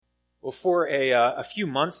Well, for a few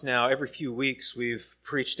months now, every few weeks, we've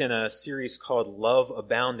preached in a series called Love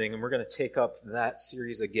Abounding, and we're going to take up that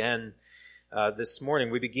series again this morning.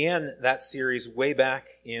 We began that series way back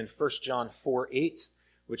in 1 John 4:8,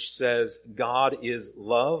 which says, God is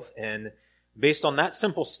love. And based on that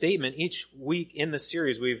simple statement, each week in the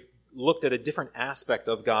series, we've looked at a different aspect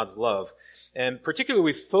of God's love. And particularly,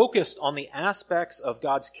 we've focused on the aspects of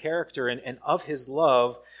God's character and of His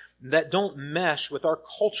love that don't mesh with our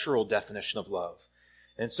cultural definition of love.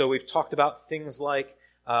 And so we've talked about things like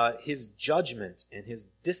His judgment and His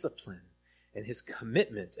discipline and His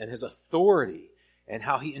commitment and His authority and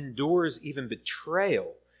how He endures even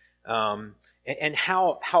betrayal, and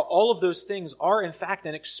how all of those things are in fact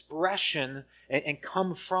an expression and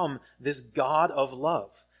come from this God of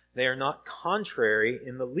love. They are not contrary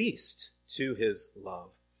in the least to His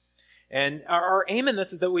love. And our aim in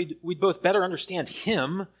this is that we'd both better understand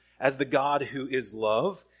Him as the God who is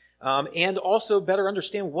love, and also better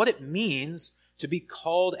understand what it means to be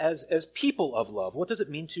called as people of love. What does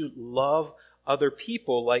it mean to love other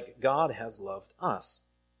people like God has loved us?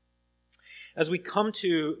 As we come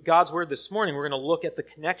to God's Word this morning, we're going to look at the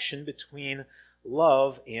connection between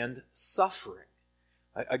love and suffering.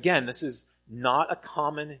 Again, this is not a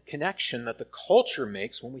common connection that the culture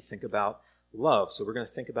makes when we think about love. So we're going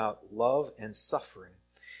to think about love and suffering.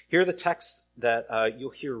 Here are the texts that you'll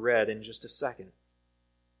hear read in just a second.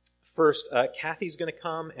 First, Kathy's going to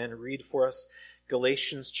come and read for us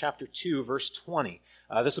Galatians chapter 2, verse 20.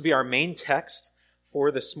 This will be our main text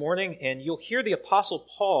for this morning, and you'll hear the Apostle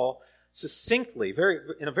Paul succinctly,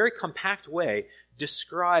 in a very compact way,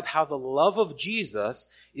 describe how the love of Jesus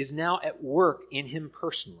is now at work in him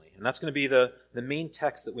personally. And that's going to be the main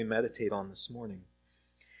text that we meditate on this morning.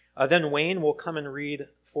 Then Wayne will come and read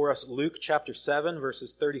for us Luke chapter 7,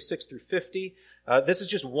 verses 36 through 50. This is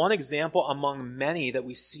just one example among many that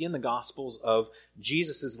we see in the Gospels of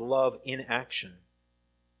Jesus' love in action.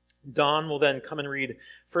 Don will then come and read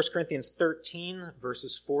 1 Corinthians 13,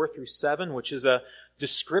 verses 4 through 7, which is a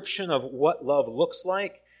description of what love looks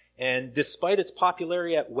like. And despite its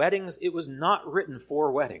popularity at weddings, it was not written for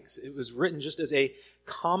weddings. It was written just as a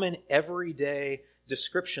common, everyday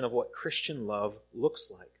description of what Christian love looks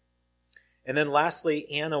like. And then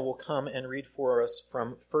lastly, Anna will come and read for us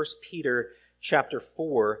from 1 Peter chapter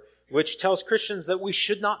 4, which tells Christians that we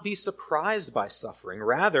should not be surprised by suffering.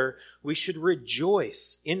 Rather, we should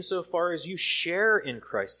rejoice insofar as you share in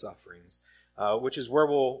Christ's sufferings, which is where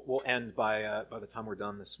we'll end by the time we're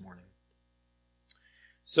done this morning.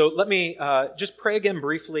 So let me just pray again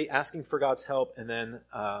briefly, asking for God's help, and then,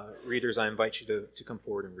 readers, I invite you to come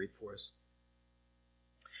forward and read for us.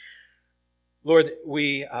 Lord,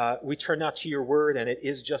 we turn now to your word, and it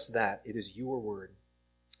is just that. It is your word.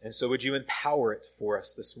 And so would you empower it for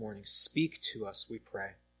us this morning? Speak to us, we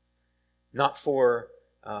pray. Not for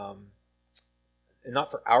our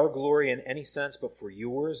glory in any sense, but for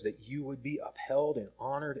yours, that you would be upheld and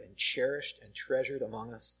honored and cherished and treasured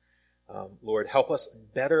among us. Lord, help us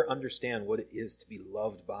better understand what it is to be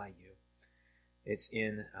loved by you. It's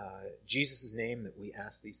in Jesus' name that we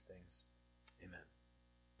ask these things. Amen.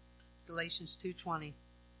 Galatians 2:20.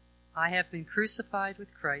 I have been crucified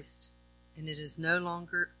with Christ, and it is no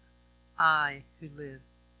longer I who live,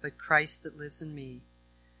 but Christ that lives in me.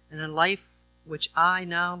 And a life which I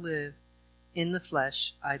now live in the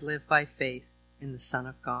flesh, I live by faith in the Son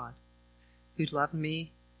of God, who loved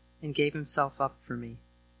me and gave himself up for me.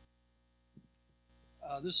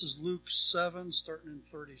 This is Luke 7, starting in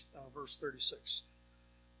verse 36.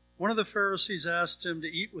 One of the Pharisees asked him to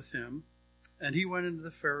eat with him, and he went into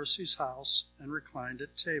the Pharisee's house and reclined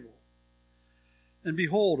at table. And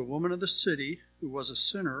behold, a woman of the city, who was a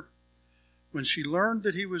sinner, when she learned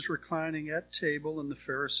that he was reclining at table in the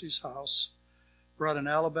Pharisee's house, brought an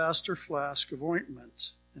alabaster flask of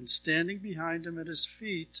ointment, and standing behind him at his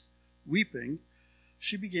feet, weeping,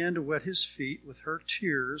 she began to wet his feet with her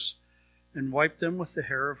tears, and wiped them with the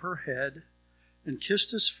hair of her head, and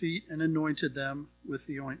kissed his feet and anointed them with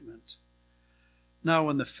the ointment. Now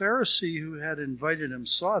when the Pharisee who had invited him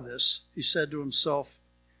saw this, he said to himself,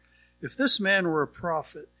 if this man were a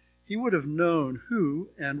prophet, he would have known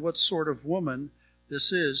who and what sort of woman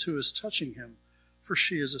this is who is touching him, for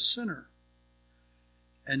she is a sinner.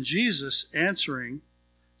 And Jesus, answering,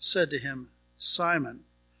 said to him, Simon,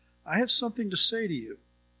 I have something to say to you.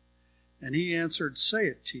 And he answered, Say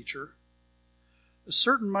it, teacher. A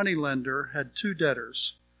certain moneylender had 2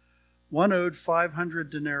 debtors. One owed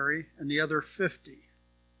 500 denarii and the other 50.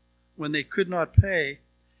 When they could not pay,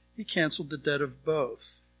 he canceled the debt of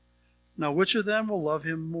both. Now which of them will love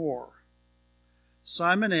him more?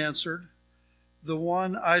 Simon answered, the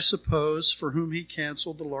one, I suppose, for whom he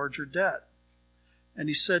canceled the larger debt. And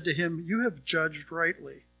he said to him, You have judged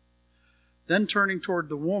rightly. Then turning toward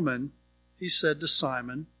the woman, he said to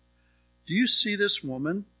Simon, Do you see this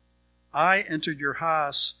woman? I entered your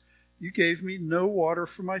house. You gave me no water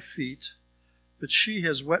for my feet, but she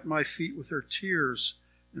has wet my feet with her tears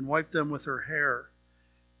and wiped them with her hair.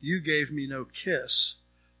 You gave me no kiss,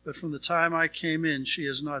 but from the time I came in, she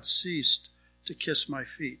has not ceased to kiss my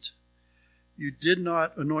feet. You did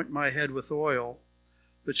not anoint my head with oil,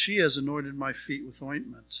 but she has anointed my feet with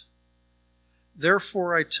ointment.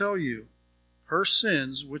 Therefore I tell you, her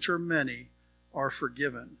sins, which are many, are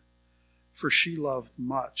forgiven, for she loved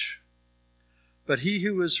much. But he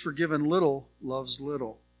who is forgiven little loves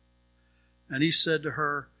little. And he said to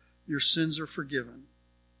her, Your sins are forgiven.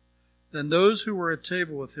 Then those who were at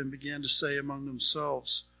table with him began to say among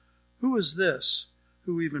themselves, Who is this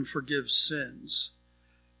who even forgives sins?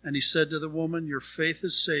 And he said to the woman, Your faith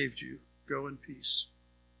has saved you. Go in peace.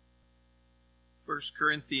 1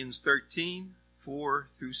 Corinthians 13, 4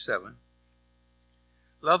 through 7.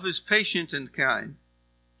 Love is patient and kind.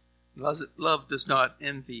 Love does not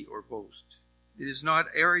envy or boast. It is not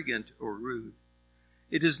arrogant or rude.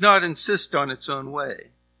 It does not insist on its own way.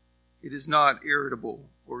 It is not irritable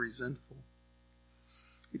or resentful.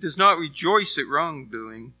 It does not rejoice at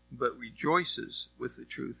wrongdoing, but rejoices with the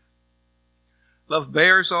truth. Love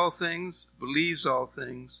bears all things, believes all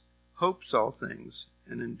things, hopes all things,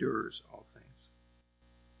 and endures all things.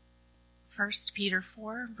 1 Peter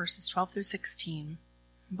 4, verses 12 through 16.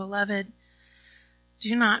 Beloved,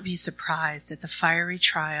 do not be surprised at the fiery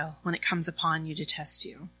trial when it comes upon you to test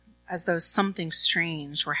you, as though something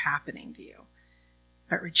strange were happening to you.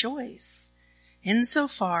 But rejoice,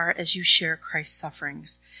 insofar as you share Christ's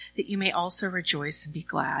sufferings, that you may also rejoice and be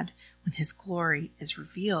glad when his glory is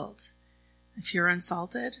revealed. If you are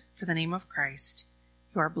insulted for the name of Christ,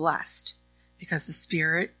 you are blessed, because the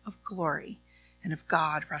Spirit of glory and of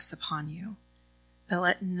God rests upon you. But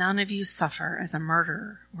let none of you suffer as a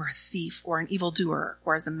murderer or a thief or an evildoer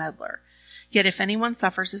or as a meddler. Yet if anyone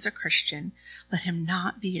suffers as a Christian, let him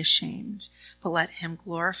not be ashamed, but let him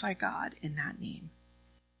glorify God in that name.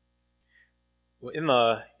 Well, in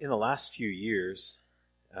the last few years,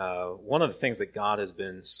 one of the things that God has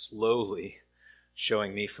been slowly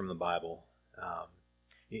showing me from the Bible,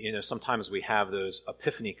 sometimes we have those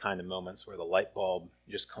epiphany kind of moments where the light bulb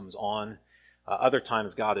just comes on. Other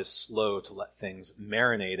times God is slow to let things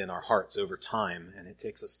marinate in our hearts over time, and it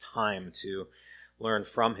takes us time to learn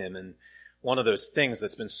from him. And one of those things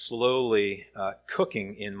that's been slowly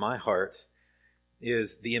cooking in my heart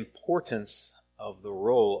is the importance of the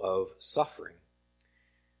role of suffering,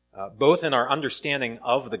 both in our understanding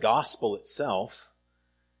of the gospel itself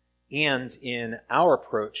and in our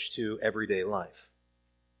approach to everyday life.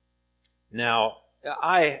 Now,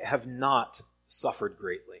 I have not suffered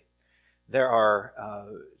greatly. There are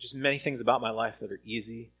just many things about my life that are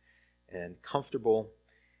easy and comfortable,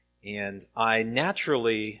 and I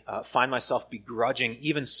naturally find myself begrudging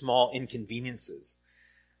even small inconveniences.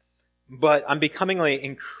 But I'm becoming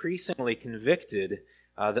increasingly convicted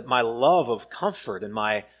that my love of comfort and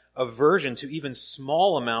my aversion to even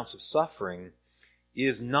small amounts of suffering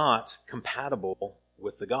is not compatible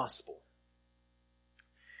with the gospel.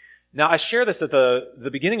 Now, I share this at the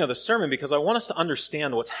beginning of the sermon because I want us to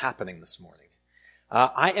understand what's happening this morning.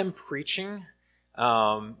 I am preaching,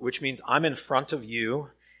 which means I'm in front of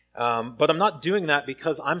you, but I'm not doing that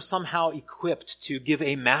because I'm somehow equipped to give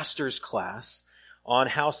a master's class on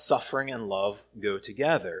how suffering and love go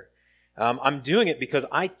together. I'm doing it because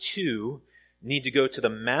I, too, need to go to the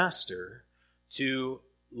master to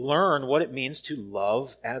learn what it means to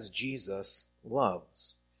love as Jesus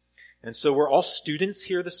loves. And so we're all students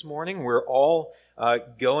here this morning. We're all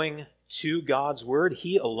going to God's Word.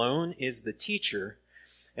 He alone is the teacher.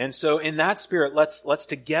 And so in that spirit, let's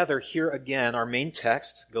together hear again our main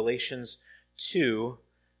text, Galatians 2,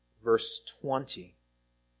 verse 20.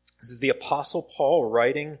 This is the Apostle Paul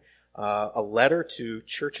writing a letter to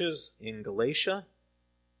churches in Galatia.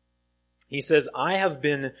 He says, I have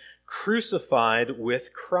been crucified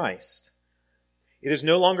with Christ. It is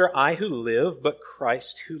no longer I who live, but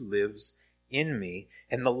Christ who lives in me.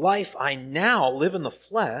 And the life I now live in the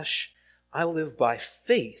flesh, I live by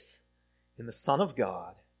faith in the Son of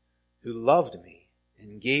God, who loved me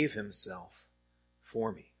and gave himself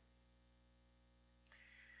for me.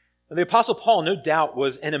 Now, the Apostle Paul, no doubt,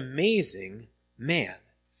 was an amazing man.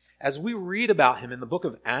 As we read about him in the book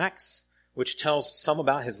of Acts, which tells some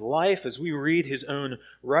about his life, as we read his own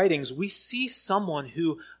writings, we see someone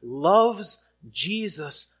who loves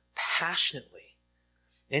Jesus passionately.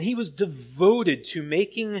 And he was devoted to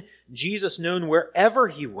making Jesus known wherever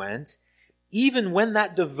he went, even when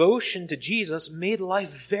that devotion to Jesus made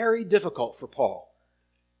life very difficult for Paul.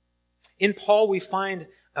 In Paul, we find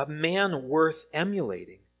a man worth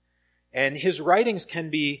emulating. And his writings can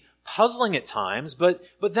be puzzling at times, but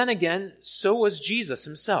then again, so was Jesus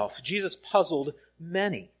himself. Jesus puzzled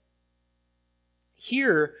many.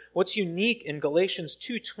 Here, what's unique in Galatians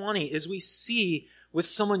 2:20 is we see with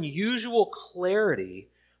some unusual clarity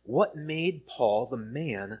what made Paul the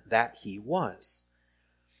man that he was.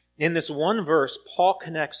 In this one verse, Paul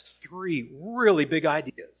connects three really big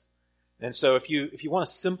ideas. And so if you want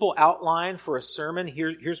a simple outline for a sermon,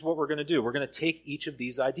 here's what we're going to do. We're going to take each of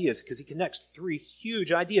these ideas because he connects three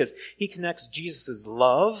huge ideas. He connects Jesus'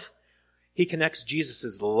 love, he connects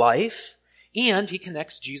Jesus' life, and he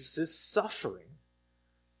connects Jesus' suffering.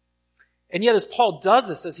 And yet as Paul does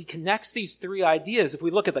this, as he connects these three ideas, if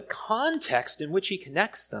we look at the context in which he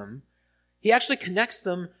connects them, he actually connects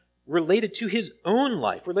them related to his own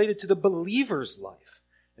life, related to the believer's life.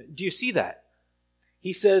 Do you see that?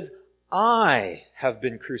 He says, I have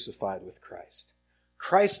been crucified with Christ.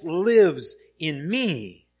 Christ lives in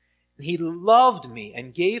me. He loved me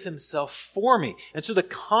and gave himself for me. And so the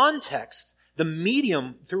context, the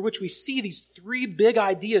medium through which we see these three big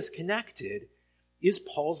ideas connected is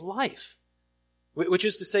Paul's life, which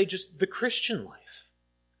is to say just the Christian life.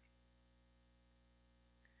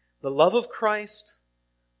 The love of Christ,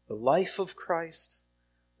 the life of Christ,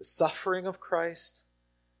 the suffering of Christ.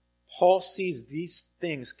 Paul sees these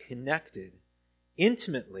things connected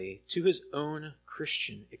intimately to his own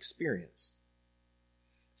Christian experience.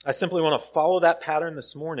 I simply want to follow that pattern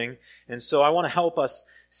this morning, and so I want to help us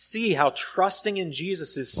see how trusting in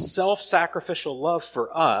Jesus' self-sacrificial love for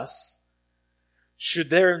us should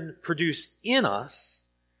then produce in us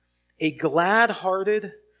a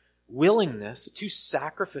glad-hearted willingness to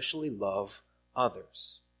sacrificially love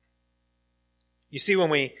others. You see, when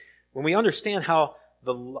we understand how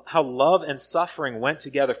love and suffering went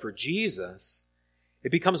together for Jesus,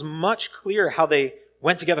 it becomes much clearer how they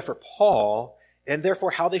went together for Paul, and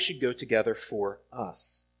therefore how they should go together for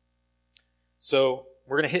us. So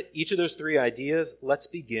we're going to hit each of those three ideas. Let's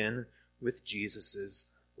begin with Jesus'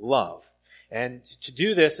 love. And to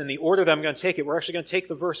do this, in the order that I'm going to take it, we're actually going to take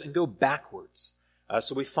the verse and go backwards.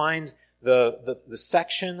 So we find the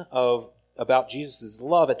section about Jesus'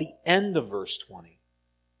 love at the end of verse 20.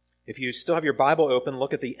 If you still have your Bible open,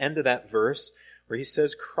 look at the end of that verse where he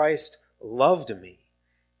says, Christ loved me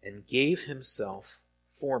and gave himself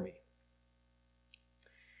for me.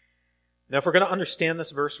 Now, if we're going to understand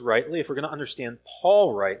this verse rightly, if we're going to understand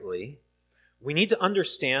Paul rightly, we need to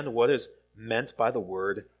understand what is meant by the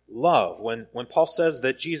word love. When Paul says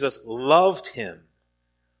that Jesus loved him,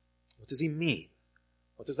 what does he mean?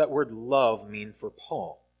 What does that word love mean for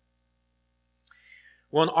Paul?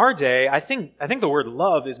 Well, in our day, I think the word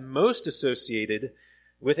love is most associated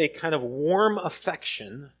with a kind of warm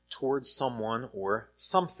affection towards someone or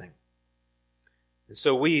something. And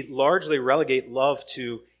so we largely relegate love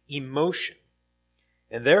to emotion.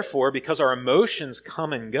 And therefore, because our emotions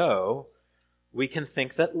come and go, we can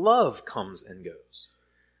think that love comes and goes.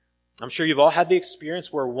 I'm sure you've all had the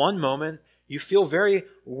experience where one moment you feel very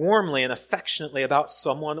warmly and affectionately about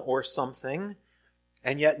someone or something,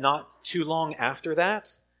 and yet not too long after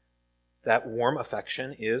that, that warm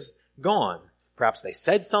affection is gone. Perhaps they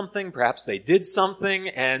said something, perhaps they did something,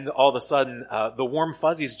 and all of a sudden the warm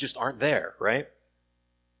fuzzies just aren't there, right?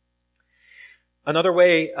 Another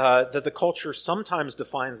way that the culture sometimes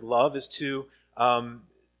defines love is to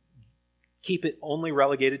keep it only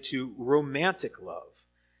relegated to romantic love.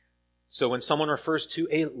 So when someone refers to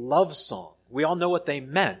a love song, we all know what they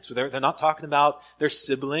meant. They're not talking about their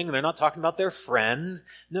sibling. They're not talking about their friend.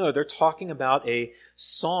 No, they're talking about a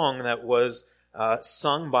song that was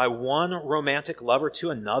sung by one romantic lover to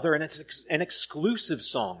another, and it's an exclusive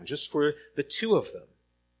song just for the two of them.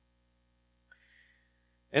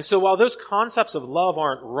 And so while those concepts of love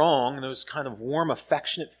aren't wrong, those kind of warm,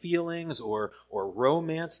 affectionate feelings or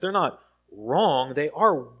romance, they're not wrong. They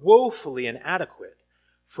are woefully inadequate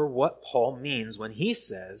for what Paul means when he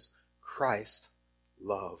says, Christ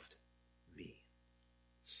loved me.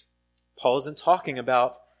 Paul isn't talking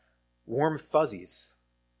about warm fuzzies.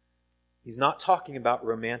 He's not talking about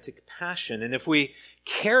romantic passion. And if we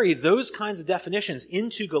carry those kinds of definitions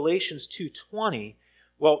into Galatians 2:20,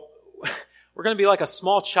 well, we're going to be like a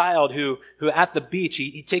small child who at the beach,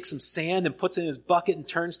 he takes some sand and puts it in his bucket and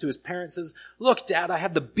turns to his parents and says, look, Dad, I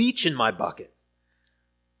have the beach in my bucket.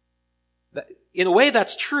 In a way,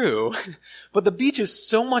 that's true, but the beach is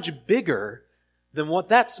so much bigger than what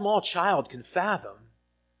that small child can fathom.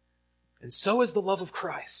 And so is the love of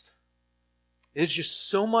Christ. It is just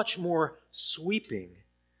so much more sweeping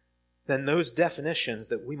than those definitions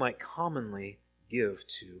that we might commonly give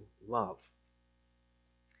to love.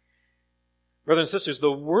 Brothers and sisters,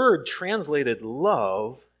 the word translated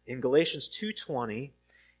love in Galatians 2:20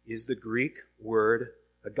 is the Greek word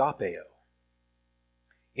agapeo.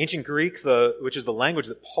 Ancient Greek, which is the language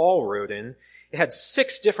that Paul wrote in, it had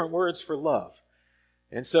 6 different words for love.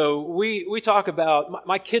 And so we talk about,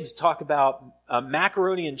 my kids talk about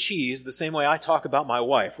macaroni and cheese the same way I talk about my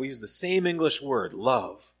wife. We use the same English word,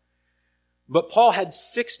 love. But Paul had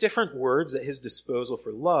 6 different words at his disposal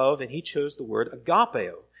for love, and he chose the word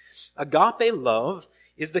agapeo. Agape love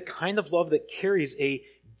is the kind of love that carries a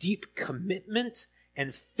deep commitment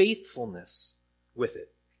and faithfulness with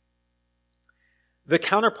it. The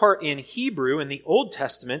counterpart in Hebrew in the Old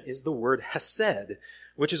Testament is the word hesed,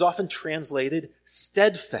 which is often translated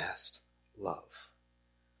steadfast love.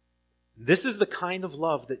 This is the kind of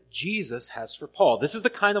love that Jesus has for Paul. This is the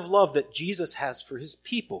kind of love that Jesus has for his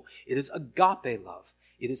people. It is agape love.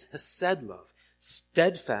 It is hesed love,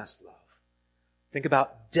 steadfast love. Think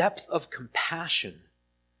about depth of compassion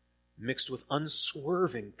mixed with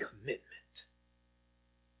unswerving commitment.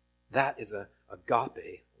 That is a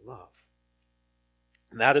agape love.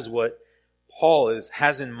 And that is what Paul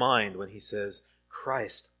has in mind when he says,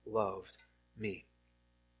 Christ loved me.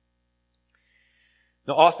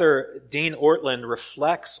 The author Dane Ortland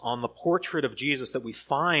reflects on the portrait of Jesus that we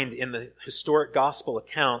find in the historic gospel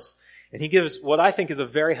accounts, and he gives what I think is a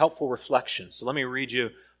very helpful reflection. So let me read you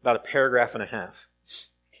about a paragraph and a half.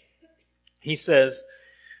 He says,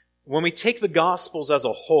 when we take the gospels as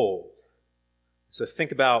a whole, so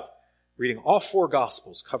think about reading all 4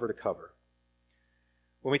 gospels cover to cover.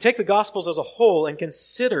 When we take the Gospels as a whole and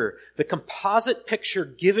consider the composite picture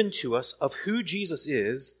given to us of who Jesus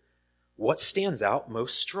is, what stands out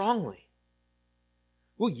most strongly?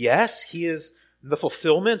 Well, yes, he is the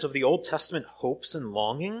fulfillment of the Old Testament hopes and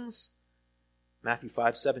longings. Matthew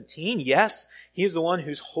 5:17. Yes, he is the one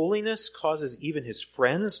whose holiness causes even his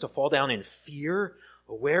friends to fall down in fear,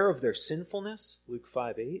 aware of their sinfulness. Luke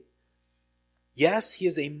 5:8. Yes, he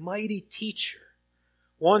is a mighty teacher,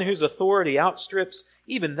 one whose authority outstrips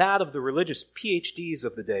even that of the religious PhDs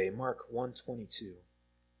of the day, Mark 1:22.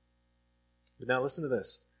 But now listen to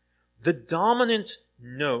this. The dominant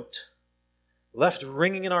note left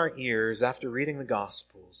ringing in our ears after reading the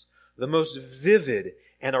Gospels, the most vivid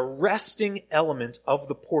and arresting element of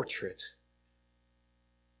the portrait,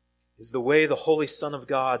 is the way the Holy Son of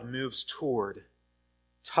God moves toward,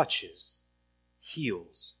 touches,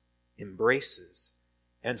 heals, embraces,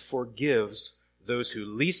 and forgives those who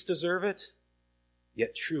least deserve it,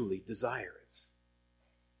 yet truly desire it.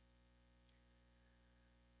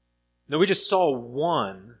 Now, we just saw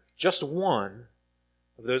just one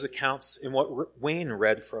of those accounts in what Wayne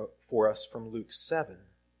read for us from Luke 7.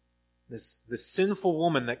 This sinful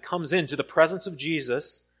woman that comes into the presence of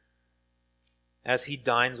Jesus as he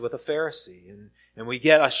dines with a Pharisee. And we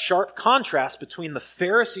get a sharp contrast between the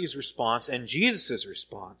Pharisee's response and Jesus'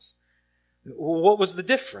 response. What was the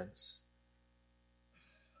difference?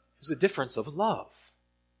 It was a difference of love.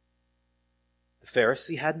 The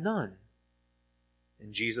Pharisee had none,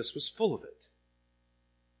 and Jesus was full of it.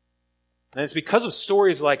 And it's because of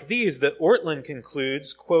stories like these that Ortland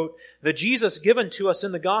concludes, quote, the Jesus given to us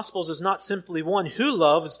in the Gospels is not simply one who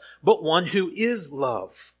loves, but one who is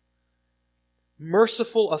love.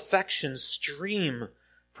 Merciful affections stream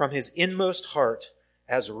from his inmost heart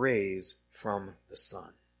as rays from the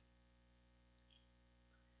sun.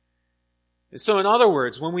 And so in other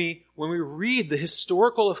words, when we read the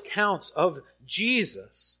historical accounts of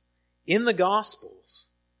Jesus in the Gospels,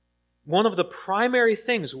 one of the primary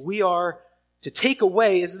things we are to take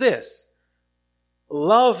away is this.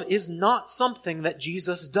 Love is not something that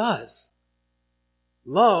Jesus does.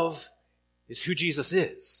 Love is who Jesus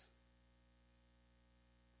is.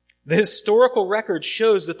 The historical record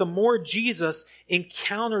shows that the more Jesus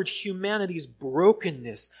encountered humanity's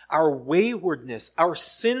brokenness, our waywardness, our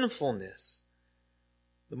sinfulness,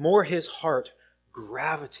 the more his heart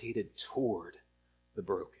gravitated toward the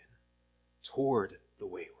broken, toward the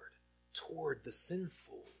wayward, toward the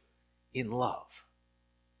sinful in love.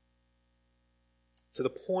 To the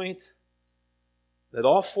point that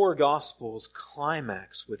all 4 Gospels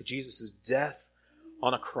climax with Jesus' death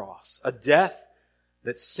on a cross, a death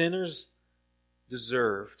that sinners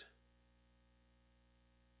deserved.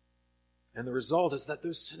 And the result is that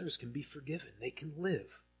those sinners can be forgiven. They can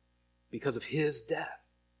live because of his death.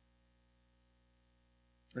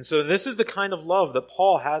 And so this is the kind of love that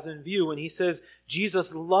Paul has in view when he says,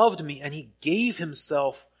 Jesus loved me and he gave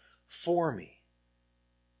himself for me.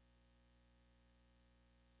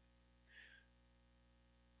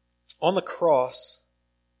 On the cross,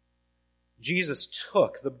 Jesus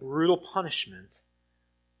took the brutal punishment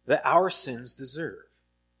that our sins deserve.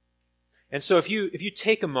 And so if you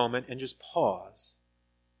take a moment and just pause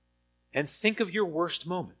and think of your worst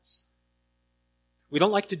moments. We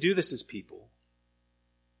don't like to do this as people.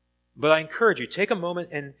 But I encourage you, take a moment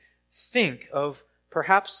and think of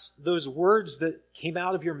perhaps those words that came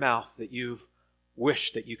out of your mouth that you've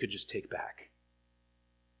wished that you could just take back.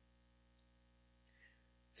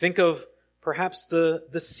 Think of perhaps the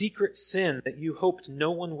secret sin that you hoped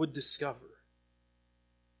no one would discover.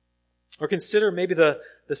 Or consider maybe the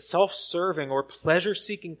self-serving or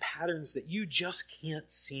pleasure-seeking patterns that you just can't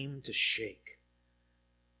seem to shake.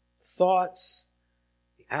 Thoughts,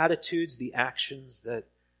 the attitudes, the actions that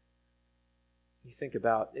you think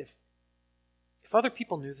about. If other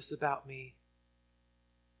people knew this about me,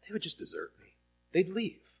 they would just desert me. They'd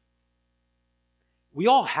leave. We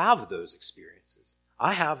all have those experiences.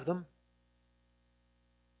 I have them.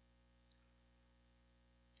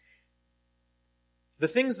 The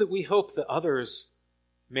things that we hope that others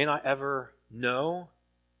may not ever know,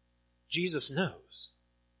 Jesus knows.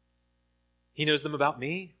 He knows them about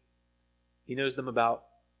me. He knew them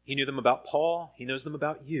about Paul. He knows them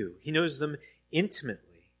about you. He knows them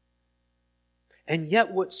intimately. And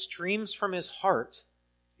yet what streams from his heart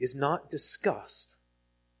is not disgust,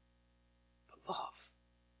 but love.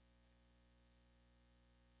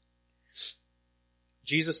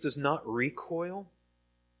 Jesus does not recoil.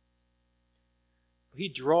 He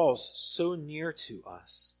draws so near to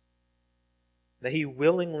us that he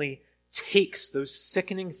willingly takes those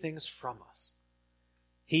sickening things from us.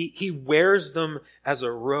 He wears them as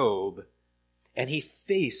a robe, and he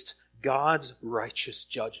faced God's righteous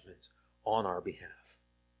judgment on our behalf.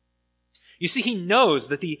 You see, he knows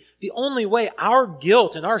that the only way our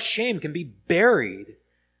guilt and our shame can be buried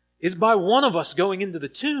is by one of us going into the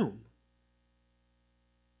tomb.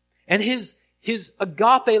 And his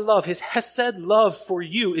agape love, his hesed love for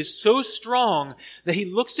you is so strong that he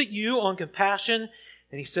looks at you on compassion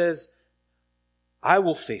and he says, I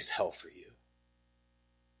will face hell for you,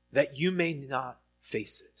 that you may not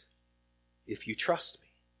face it if you trust me.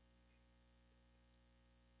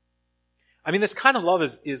 I mean, this kind of love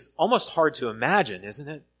is almost hard to imagine, isn't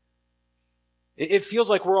it? It feels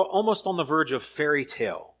like we're almost on the verge of fairy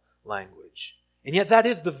tale language. And yet that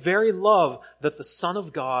is the very love that the Son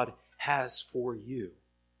of God has for you.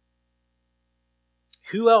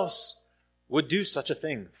 Who else would do such a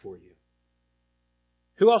thing for you?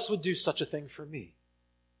 Who else would do such a thing for me?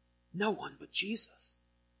 No one but Jesus.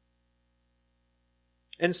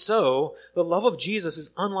 And so, the love of Jesus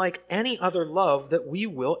is unlike any other love that we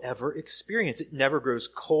will ever experience. It never grows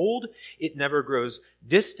cold. It never grows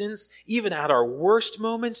distant. Even at our worst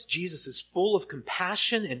moments, Jesus is full of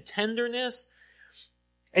compassion and tenderness.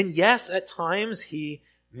 And yes, at times he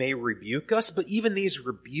may rebuke us, but even these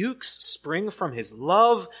rebukes spring from his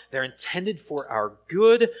love. They're intended for our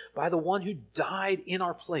good by the one who died in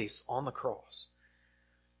our place on the cross.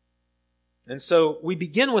 And so we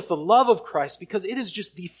begin with the love of Christ because it is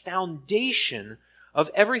just the foundation of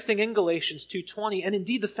everything in Galatians 2:20, and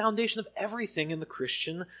indeed the foundation of everything in the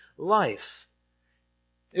Christian life.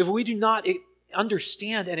 If we do not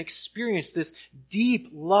understand and experience this deep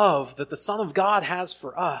love that the Son of God has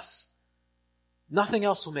for us, nothing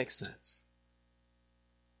else will make sense.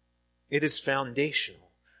 It is foundational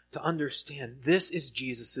to understand this is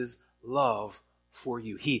Jesus' love for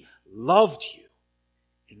you. He loved you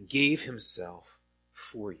and gave himself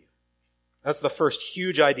for you. That's the first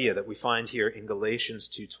huge idea that we find here in Galatians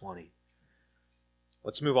 2:20.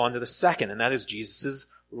 Let's move on to the second, and that is Jesus'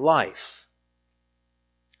 life.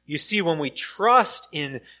 You see, when we trust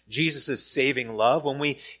in Jesus' saving love, when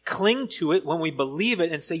we cling to it, when we believe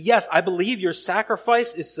it and say, yes, I believe your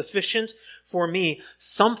sacrifice is sufficient for me,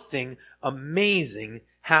 something amazing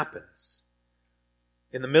happens.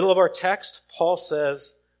 In the middle of our text, Paul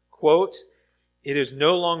says, quote, it is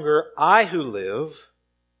no longer I who live,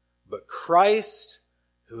 but Christ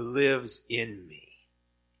who lives in me.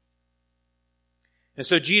 And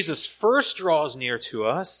so Jesus first draws near to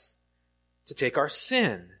us to take our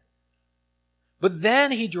sin. But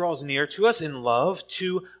then he draws near to us in love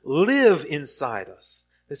to live inside us.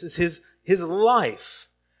 This is his life.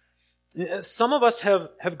 Some of us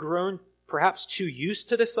have grown perhaps too used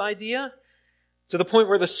to this idea, to the point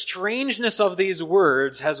where the strangeness of these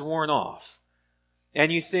words has worn off.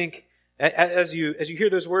 And you think, as you hear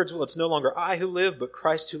those words, well, it's no longer I who live, but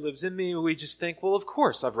Christ who lives in me. We just think, well, of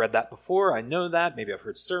course, I've read that before. I know that. Maybe I've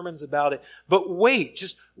heard sermons about it. But wait,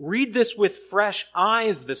 just read this with fresh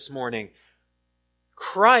eyes this morning.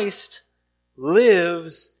 Christ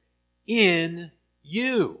lives in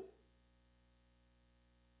you.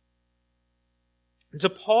 To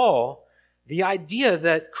Paul, the idea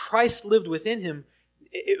that Christ lived within him,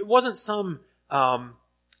 it wasn't some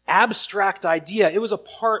abstract idea. It was a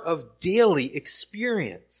part of daily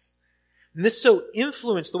experience. And this so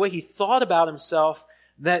influenced the way he thought about himself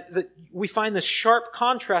that we find this sharp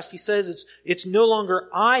contrast. He says it's no longer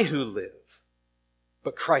I who live,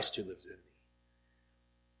 but Christ who lives in me.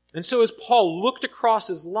 And so as Paul looked across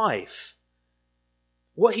his life,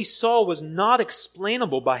 what he saw was not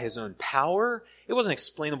explainable by his own power. It wasn't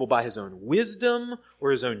explainable by his own wisdom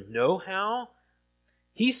or his own know-how.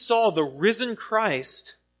 He saw the risen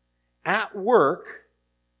Christ at work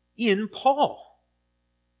in Paul.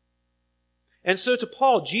 And so to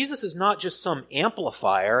Paul, Jesus is not just some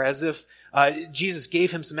amplifier, as if Jesus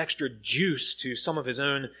gave him some extra juice to some of his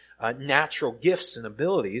own natural gifts and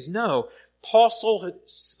abilities. No, Paul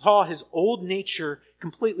saw his old nature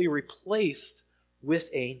completely replaced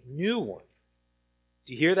with a new one.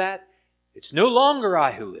 Do you hear that? It's no longer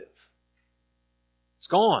I who live. It's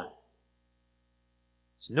gone.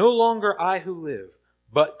 It's no longer I who live,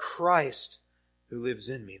 but Christ who lives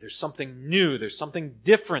in me. There's something new. There's something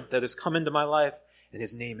different that has come into my life, and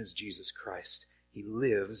his name is Jesus Christ. He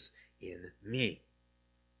lives in me.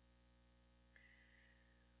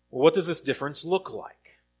 Well, what does this difference look like?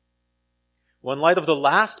 Well, in light of the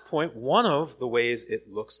last point, one of the ways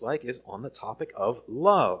it looks like is on the topic of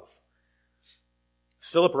love.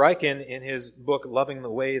 Philip Ryken, in his book, Loving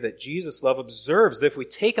the Way That Jesus Loved, observes that if we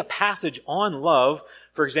take a passage on love,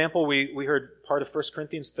 for example, we heard part of 1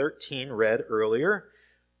 Corinthians 13 read earlier,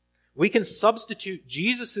 we can substitute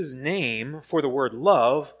Jesus' name for the word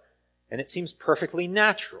love, and it seems perfectly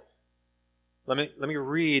natural. Let me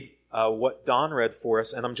read what Don read for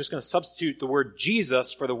us, and I'm just going to substitute the word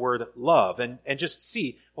Jesus for the word love, and just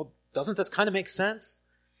see, well, doesn't this kind of make sense?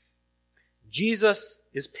 Jesus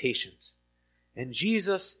is patient, and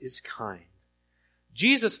Jesus is kind.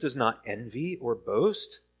 Jesus does not envy or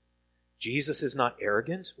boast. Jesus is not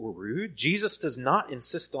arrogant or rude. Jesus does not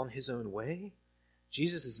insist on his own way.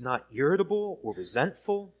 Jesus is not irritable or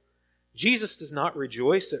resentful. Jesus does not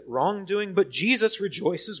rejoice at wrongdoing, but Jesus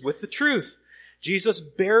rejoices with the truth. Jesus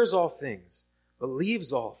bears all things,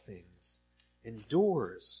 believes all things,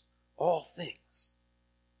 endures all things.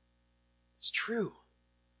 It's true.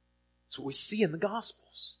 It's what we see in the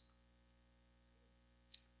Gospels.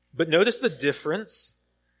 But notice the difference,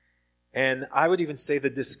 and I would even say the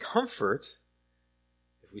discomfort,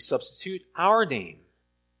 if we substitute our name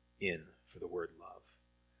in for the word love.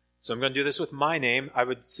 So I'm going to do this with my name. I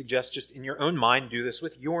would suggest just in your own mind, do this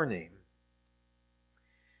with your name.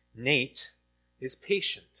 Nate is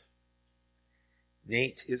patient.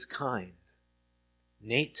 Nate is kind.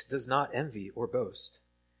 Nate does not envy or boast.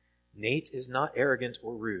 Nate is not arrogant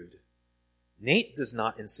or rude. Nate does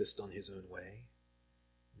not insist on his own way.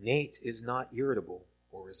 Nate is not irritable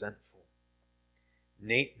or resentful.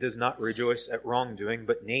 Nate does not rejoice at wrongdoing,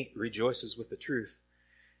 but Nate rejoices with the truth.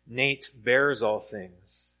 Nate bears all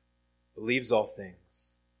things, believes all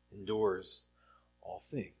things, endures all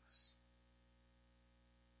things.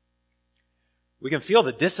 We can feel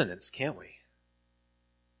the dissonance, can't we?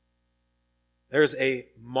 There's a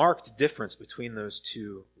marked difference between those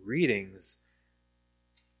two readings,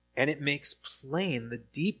 and it makes plain the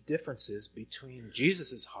deep differences between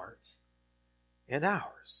Jesus' heart and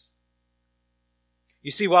ours.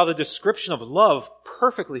 You see, while the description of love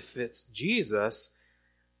perfectly fits Jesus,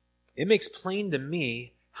 it makes plain to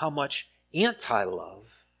me how much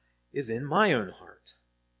anti-love is in my own heart.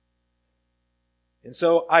 And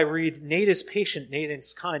so I read, Nate is patient, Nate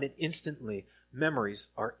is kind, and instantly memories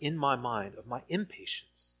are in my mind of my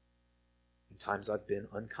impatience in times I've been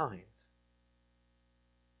unkind.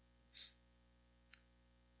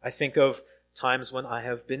 I think of times when I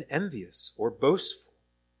have been envious or boastful,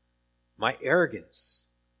 my arrogance,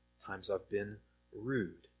 times I've been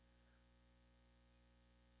rude.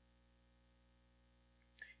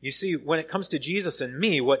 You see, when it comes to Jesus and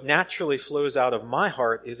me, what naturally flows out of my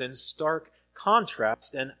heart is in stark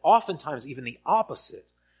contrast, and oftentimes even the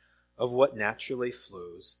opposite of what naturally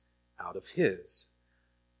flows out of his.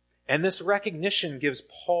 And this recognition gives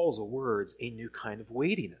Paul's words a new kind of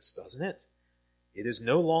weightiness, doesn't it? It is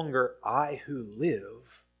no longer I who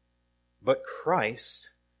live, but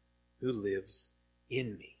Christ who lives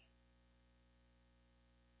in me.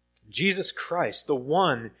 Jesus Christ, the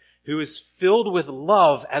one who is filled with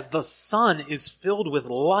love as the sun is filled with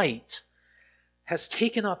light, has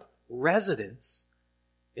taken up residence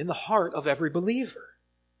in the heart of every believer.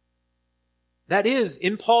 That is,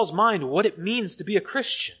 in Paul's mind, what it means to be a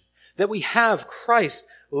Christian, that we have Christ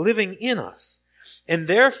living in us. And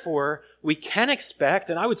therefore, we can expect,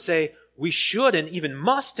 and I would say we should and even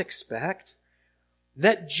must expect,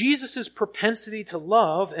 that Jesus' propensity to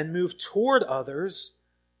love and move toward others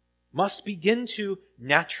must begin to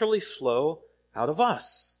naturally flow out of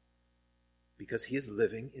us because he is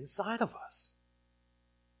living inside of us.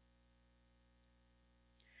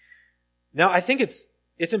 Now, I think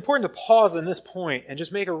it's important to pause on this point and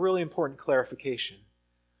just make a really important clarification,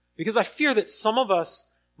 because I fear that some of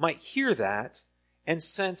us might hear that and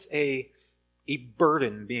sense a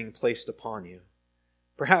burden being placed upon you.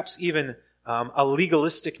 Perhaps even a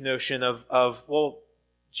legalistic notion of, well,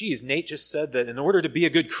 geez, Nate just said that in order to be a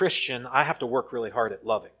good Christian, I have to work really hard at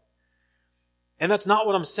loving. And that's not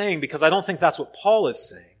what I'm saying, because I don't think that's what Paul is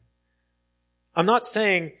saying. I'm not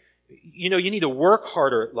saying, you need to work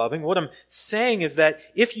harder at loving. What I'm saying is that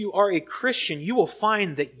if you are a Christian, you will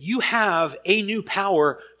find that you have a new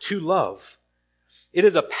power to love. It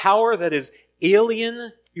is a power that is alien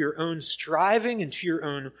to your own striving and to your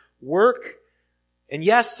own work. And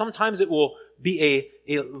yes, sometimes it will be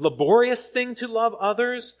a laborious thing to love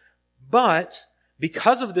others, but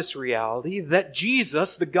because of this reality that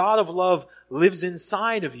Jesus, the God of love, lives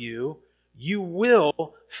inside of you, you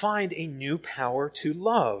will find a new power to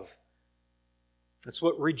love. That's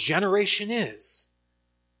what regeneration is.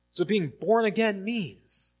 That's what being born again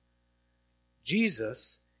means.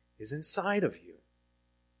 Jesus is inside of you.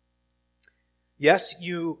 Yes,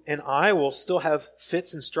 you and I will still have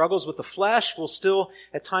fits and struggles with the flesh. We'll still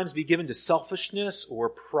at times be given to selfishness or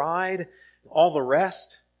pride, and all the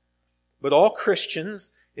rest. But all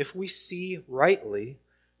Christians, if we see rightly,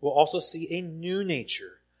 will also see a new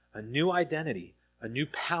nature, a new identity, a new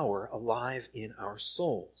power alive in our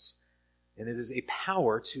souls. And it is a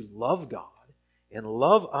power to love God and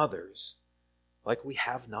love others like we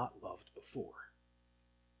have not loved before.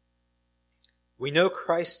 We know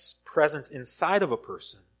Christ's presence inside of a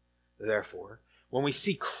person, therefore, when we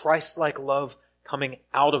see Christ-like love coming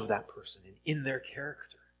out of that person and in their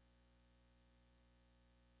character.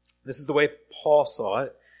 This is the way Paul saw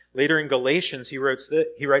it. Later in Galatians, he writes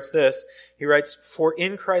this. He writes, "For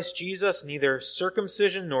in Christ Jesus neither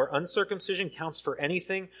circumcision nor uncircumcision counts for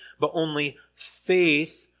anything, but only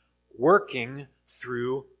faith working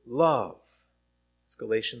through love." It's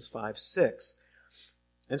Galatians 5:6.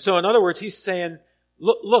 And so in other words, he's saying,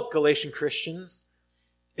 look, Galatian Christians,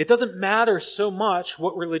 it doesn't matter so much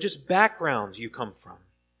what religious background you come from.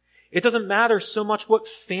 It doesn't matter so much what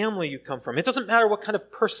family you come from. It doesn't matter what kind of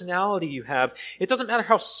personality you have. It doesn't matter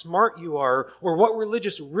how smart you are or what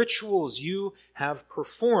religious rituals you have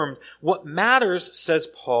performed. What matters, says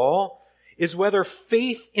Paul, is whether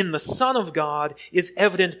faith in the Son of God is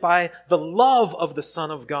evident by the love of the Son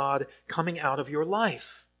of God coming out of your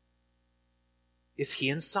life. Is he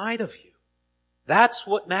inside of you? That's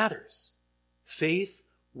what matters. Faith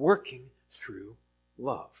working through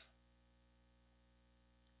love.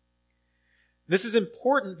 This is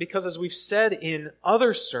important because, as we've said in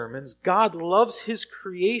other sermons, God loves his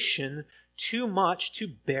creation too much to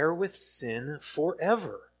bear with sin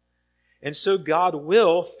forever. And so God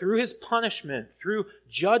will, through his punishment, through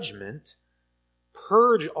judgment,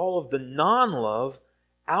 purge all of the non-love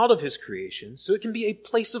out of his creation so it can be a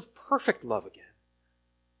place of perfect love again.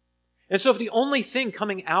 And so if the only thing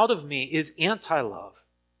coming out of me is anti-love,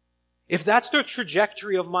 if that's the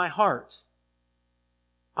trajectory of my heart,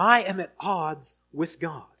 I am at odds with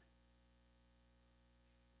God.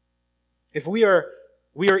 If we are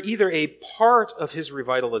either a part of his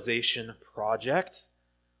revitalization project,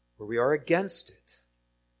 or we are against it.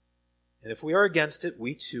 And if we are against it,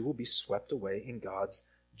 we too will be swept away in God's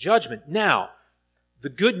judgment. Now, the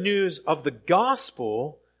good news of the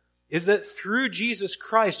gospel is that through Jesus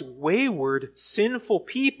Christ, wayward, sinful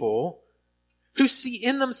people who see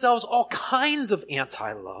in themselves all kinds of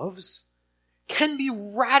anti-loves can be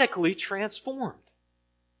radically transformed.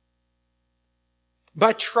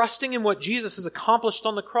 By trusting in what Jesus has accomplished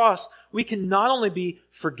on the cross, we can not only be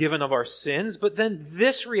forgiven of our sins, but then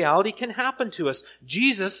this reality can happen to us.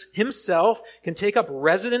 Jesus himself can take up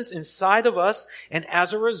residence inside of us, and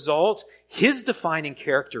as a result, his defining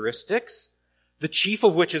characteristics, the chief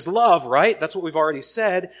of which is love, right? That's what we've already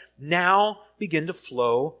said, now begin to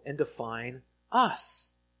flow and define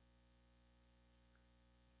us.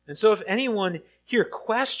 And so if anyone here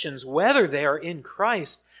questions whether they are in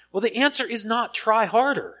Christ, well, the answer is not try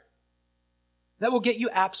harder. That will get you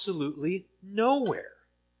absolutely nowhere.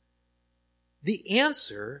 The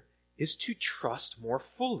answer is to trust more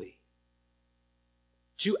fully.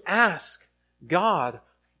 To ask God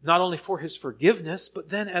not only for his forgiveness, but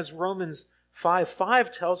then, as Romans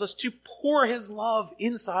 5:5 tells us, to pour his love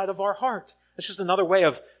inside of our heart. That's just another way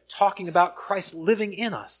of talking about Christ living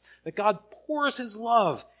in us, that God pours his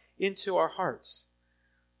love into our hearts.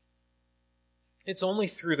 It's only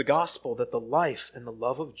through the gospel that the life and the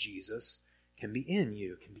love of Jesus can be in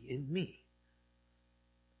you, can be in me.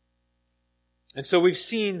 And so we've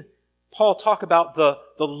seen Paul talk about the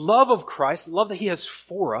love of Christ, the love that he has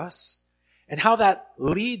for us, and how that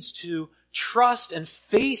leads to trust and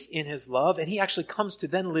faith in his love, and he actually comes to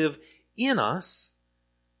then live in us.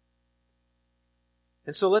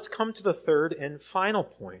 And so let's come to the third and final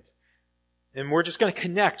point. And we're just going to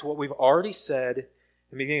connect what we've already said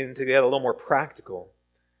and begin to get a little more practical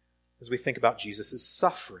as we think about Jesus'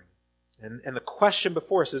 suffering. And the question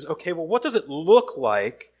before us is, okay, well, what does it look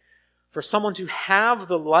like for someone to have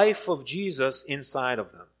the life of Jesus inside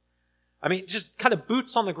of them? I mean, just kind of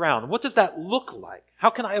boots on the ground. What does that look like? How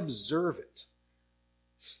can I observe it?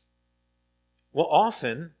 Well,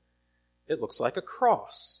 often it looks like a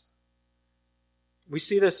cross. We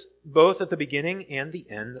see this both at the beginning and the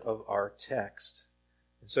end of our text.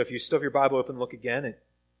 And so if you still have your Bible open, look again at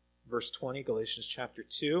verse 20, Galatians chapter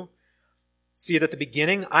 2. See it at the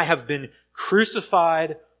beginning. I have been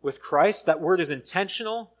crucified with Christ. That word is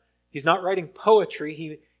intentional. He's not writing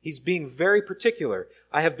poetry. He's being very particular.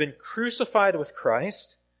 I have been crucified with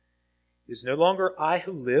Christ. It is no longer I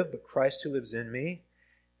who live, but Christ who lives in me.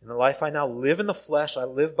 In the life I now live in the flesh, I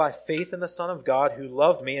live by faith in the Son of God who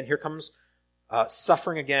loved me. And here comes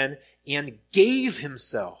suffering again, and gave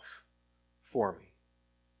himself for me.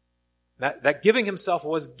 That giving himself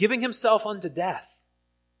was giving himself unto death.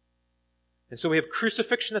 And so we have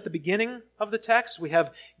crucifixion at the beginning of the text. We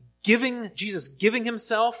have Jesus giving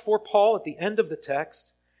himself for Paul at the end of the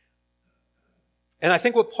text. And I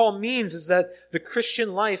think what Paul means is that the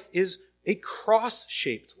Christian life is a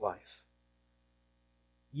cross-shaped life.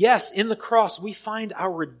 Yes, in the cross we find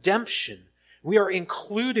our redemption. We are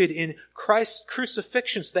included in Christ's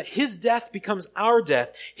crucifixion so that his death becomes our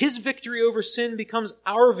death. His victory over sin becomes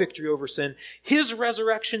our victory over sin. His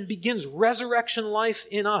resurrection begins resurrection life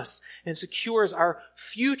in us and secures our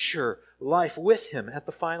future life with him at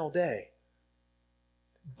the final day.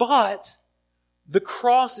 But the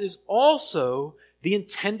cross is also the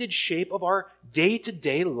intended shape of our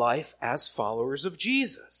day-to-day life as followers of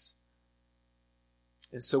Jesus.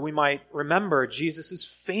 And so we might remember Jesus'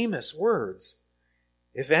 famous words,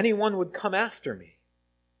 if anyone would come after me,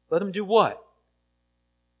 let him do what?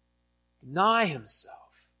 Deny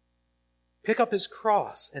himself, pick up his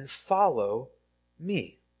cross, and follow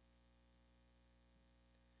me.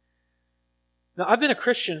 Now, I've been a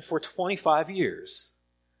Christian for 25 years,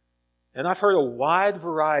 and I've heard a wide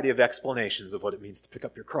variety of explanations of what it means to pick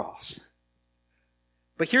up your cross.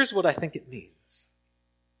 But here's what I think it means.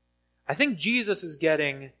 I think Jesus is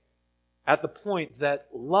getting at the point that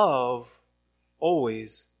love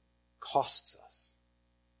always costs us.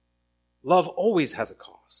 Love always has a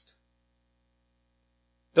cost.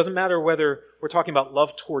 Doesn't matter whether we're talking about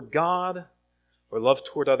love toward God or love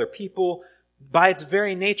toward other people. By its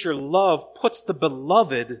very nature, love puts the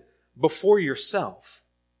beloved before yourself.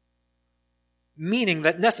 Meaning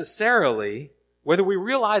that necessarily, whether we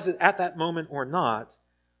realize it at that moment or not,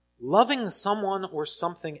 loving someone or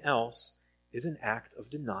something else is an act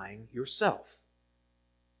of denying yourself.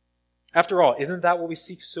 After all, isn't that what we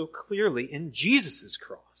see so clearly in Jesus'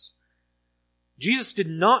 cross? Jesus did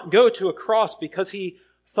not go to a cross because he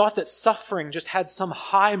thought that suffering just had some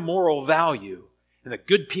high moral value and that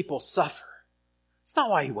good people suffer. That's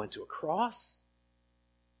not why he went to a cross.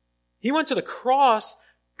 He went to the cross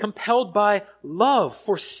compelled by love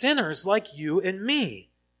for sinners like you and me.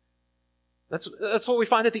 That's what we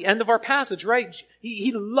find at the end of our passage, right?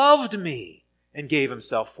 He loved me and gave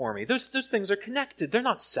himself for me. Those things are connected. They're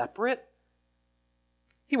not separate.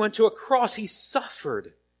 He went to a cross. He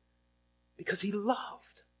suffered because he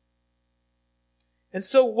loved. And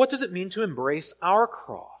so what does it mean to embrace our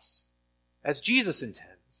cross as Jesus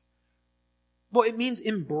intends? Well, it means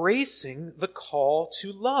embracing the call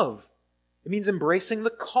to love. It means embracing the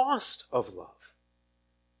cost of love.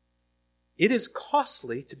 It is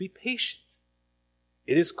costly to be patient.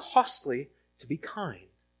 It is costly to be kind.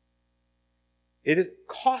 It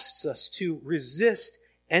costs us to resist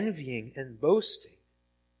envying and boasting.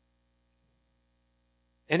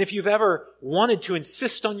 And if you've ever wanted to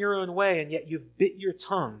insist on your own way and yet you've bit your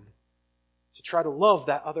tongue to try to love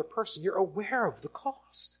that other person, you're aware of the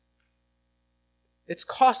cost. It's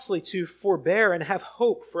costly to forbear and have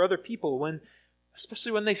hope for other people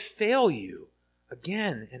especially when they fail you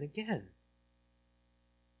again and again.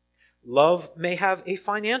 Love may have a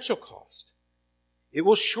financial cost. It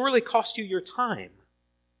will surely cost you your time.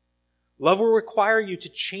 Love will require you to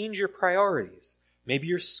change your priorities, maybe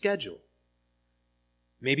your schedule,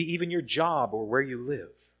 maybe even your job or where you live.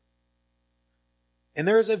 And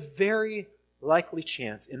there is a very likely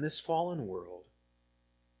chance in this fallen world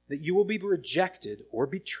that you will be rejected or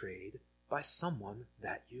betrayed by someone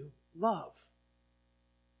that you love.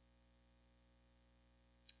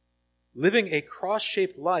 Living a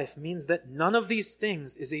cross-shaped life means that none of these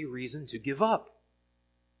things is a reason to give up.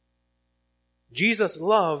 Jesus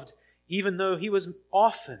loved even though he was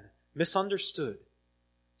often misunderstood.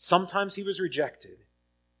 Sometimes he was rejected,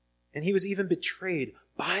 and he was even betrayed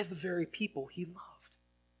by the very people he loved.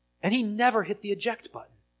 And he never hit the eject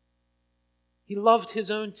button. He loved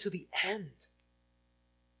his own to the end.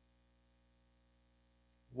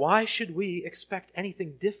 Why should we expect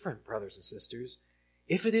anything different, brothers and sisters,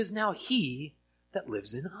 if it is now he that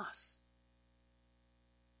lives in us?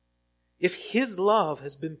 If his love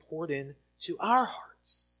has been poured into our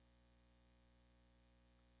hearts.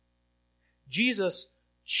 Jesus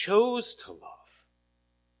chose to love.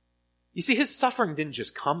 You see, his suffering didn't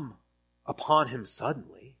just come upon him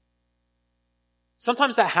suddenly.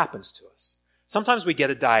 Sometimes that happens to us. Sometimes we get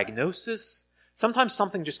a diagnosis. Sometimes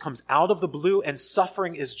something just comes out of the blue and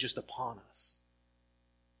suffering is just upon us.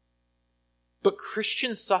 But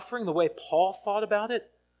Christian suffering, the way Paul thought about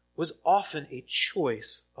it, was often a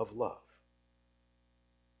choice of love.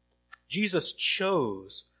 Jesus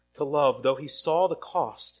chose to love, though he saw the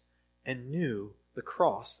cost and knew the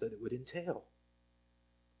cross that it would entail.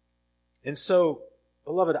 And so,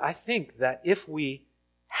 beloved, I think that if we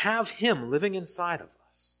have him living inside of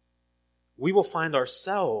us, we will find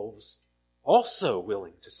ourselves also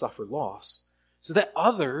willing to suffer loss so that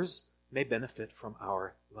others may benefit from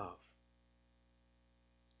our love.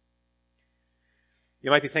 You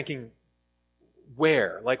might be thinking,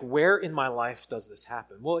 where? Like, where in my life does this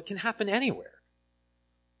happen? Well, it can happen anywhere.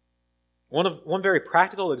 One very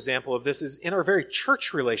practical example of this is in our very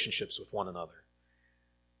church relationships with one another.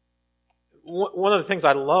 One of the things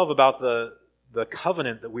I love about the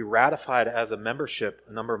covenant that we ratified as a membership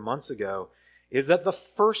a number of months ago is that the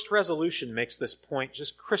first resolution makes this point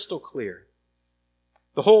just crystal clear.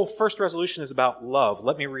 The whole first resolution is about love.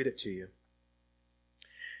 Let me read it to you. It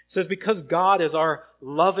says, because God is our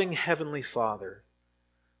loving Heavenly Father,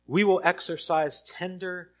 we will exercise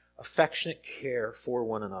tender, affectionate care for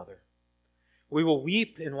one another. We will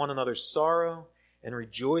weep in one another's sorrow and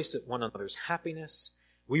rejoice at one another's happiness.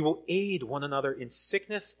 We will aid one another in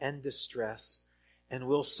sickness and distress, and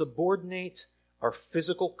will subordinate our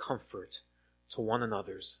physical comfort to one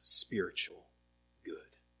another's spiritual good.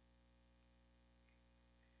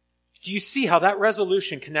 Do you see how that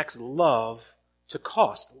resolution connects love to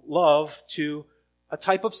cost, love to a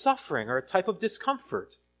type of suffering or a type of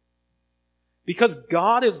discomfort? Because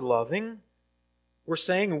God is loving, we're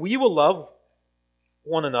saying we will love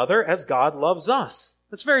one another as God loves us.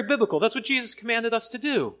 That's very biblical. That's what Jesus commanded us to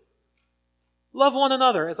do. Love one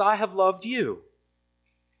another as I have loved you.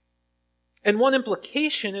 And one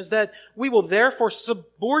implication is that we will therefore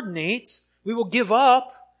subordinate, we will give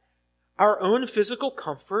up our own physical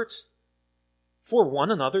comfort for one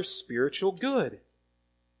another's spiritual good.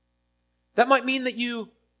 That might mean that you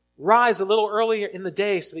rise a little earlier in the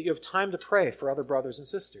day so that you have time to pray for other brothers and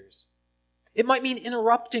sisters. It might mean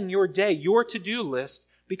interrupting your day, your to-do list,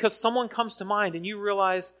 because someone comes to mind and you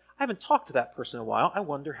realize, I haven't talked to that person in a while. I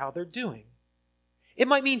wonder how they're doing. It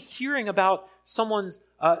might mean hearing about someone's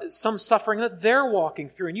some suffering that they're walking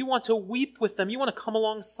through, and you want to weep with them. You want to come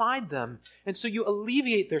alongside them, and so you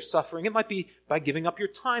alleviate their suffering. It might be by giving up your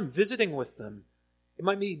time, visiting with them. It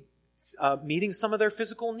might be meeting some of their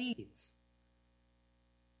physical needs.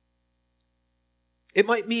 It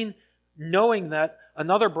might mean knowing that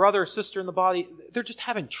another brother or sister in the body, they're just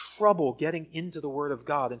having trouble getting into the Word of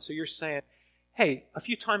God, and so you're saying, hey, a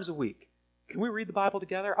few times a week, can we read the Bible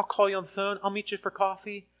together? I'll call you on the phone. I'll meet you for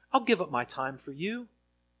coffee. I'll give up my time for you.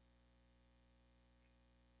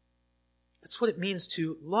 That's what it means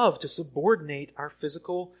to love, to subordinate our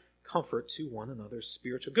physical comfort to one another's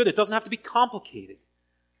spiritual good. It doesn't have to be complicated.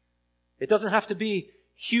 It doesn't have to be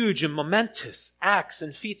huge and momentous acts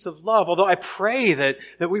and feats of love, although I pray that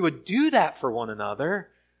we would do that for one another.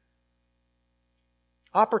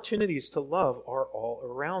 Opportunities to love are all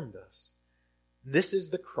around us. This is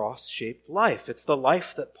the cross-shaped life. It's the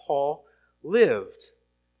life that Paul lived.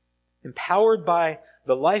 Empowered by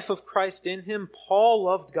the life of Christ in him, Paul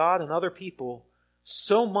loved God and other people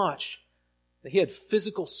so much that he had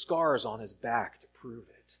physical scars on his back to prove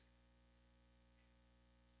it.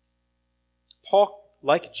 Paul,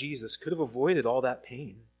 like Jesus, could have avoided all that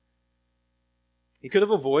pain. He could have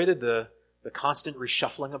avoided the constant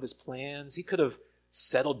reshuffling of his plans. He could have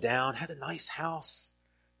settled down, had a nice house,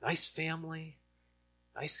 nice family,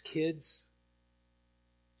 nice kids,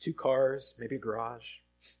 2 cars, maybe a garage.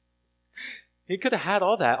 He could have had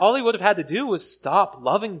all that. All he would have had to do was stop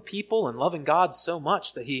loving people and loving God so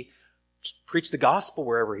much that he preached the gospel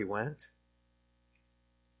wherever he went.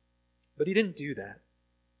 But he didn't do that.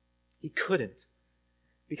 He couldn't.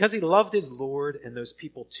 Because he loved his Lord and those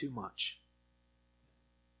people too much.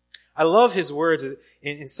 I love his words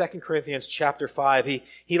in 2 Corinthians chapter 5.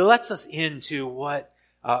 He lets us into what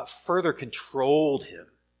further controlled him.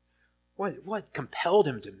 What compelled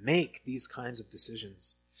him to make these kinds of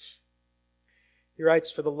decisions. He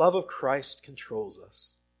writes, "For the love of Christ controls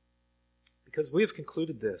us, because we have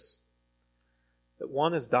concluded this, that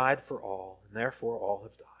one has died for all, and therefore all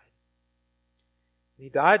have died. And he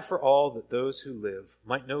died for all, that those who live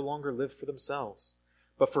might no longer live for themselves,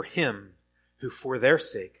 but for him who for their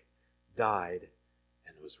sake died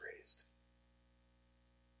and was raised."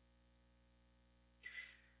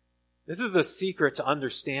 This is the secret to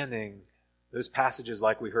understanding those passages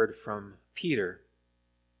like we heard from Peter.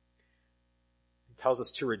 He tells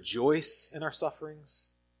us to rejoice in our sufferings.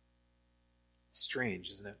 It's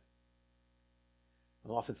strange, isn't it? I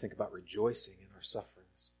often think about rejoicing in our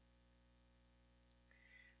sufferings.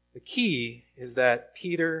 The key is that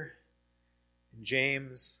Peter and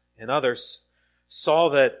James and others saw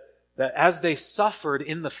that as they suffered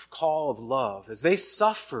in the call of love, as they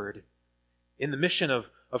suffered in the mission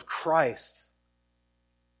of Christ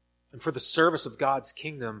and for the service of God's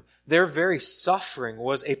kingdom, their very suffering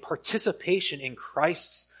was a participation in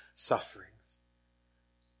Christ's sufferings.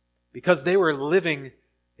 Because they were living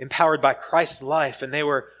empowered by Christ's life, and they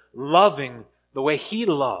were loving the way he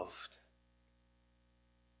loved.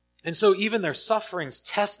 And so even their sufferings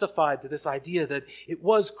testified to this idea that it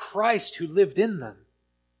was Christ who lived in them.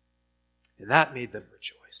 And that made them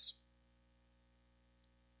rejoice.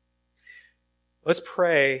 Let's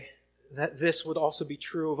pray that this would also be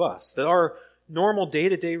true of us, that our normal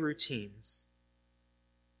day-to-day routines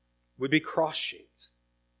would be cross-shaped.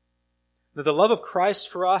 That the love of Christ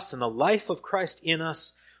for us and the life of Christ in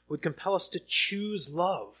us would compel us to choose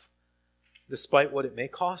love, despite what it may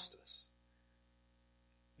cost us.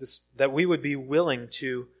 That we would be willing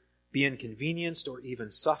to be inconvenienced or even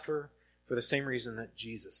suffer for the same reason that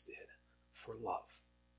Jesus did, for love.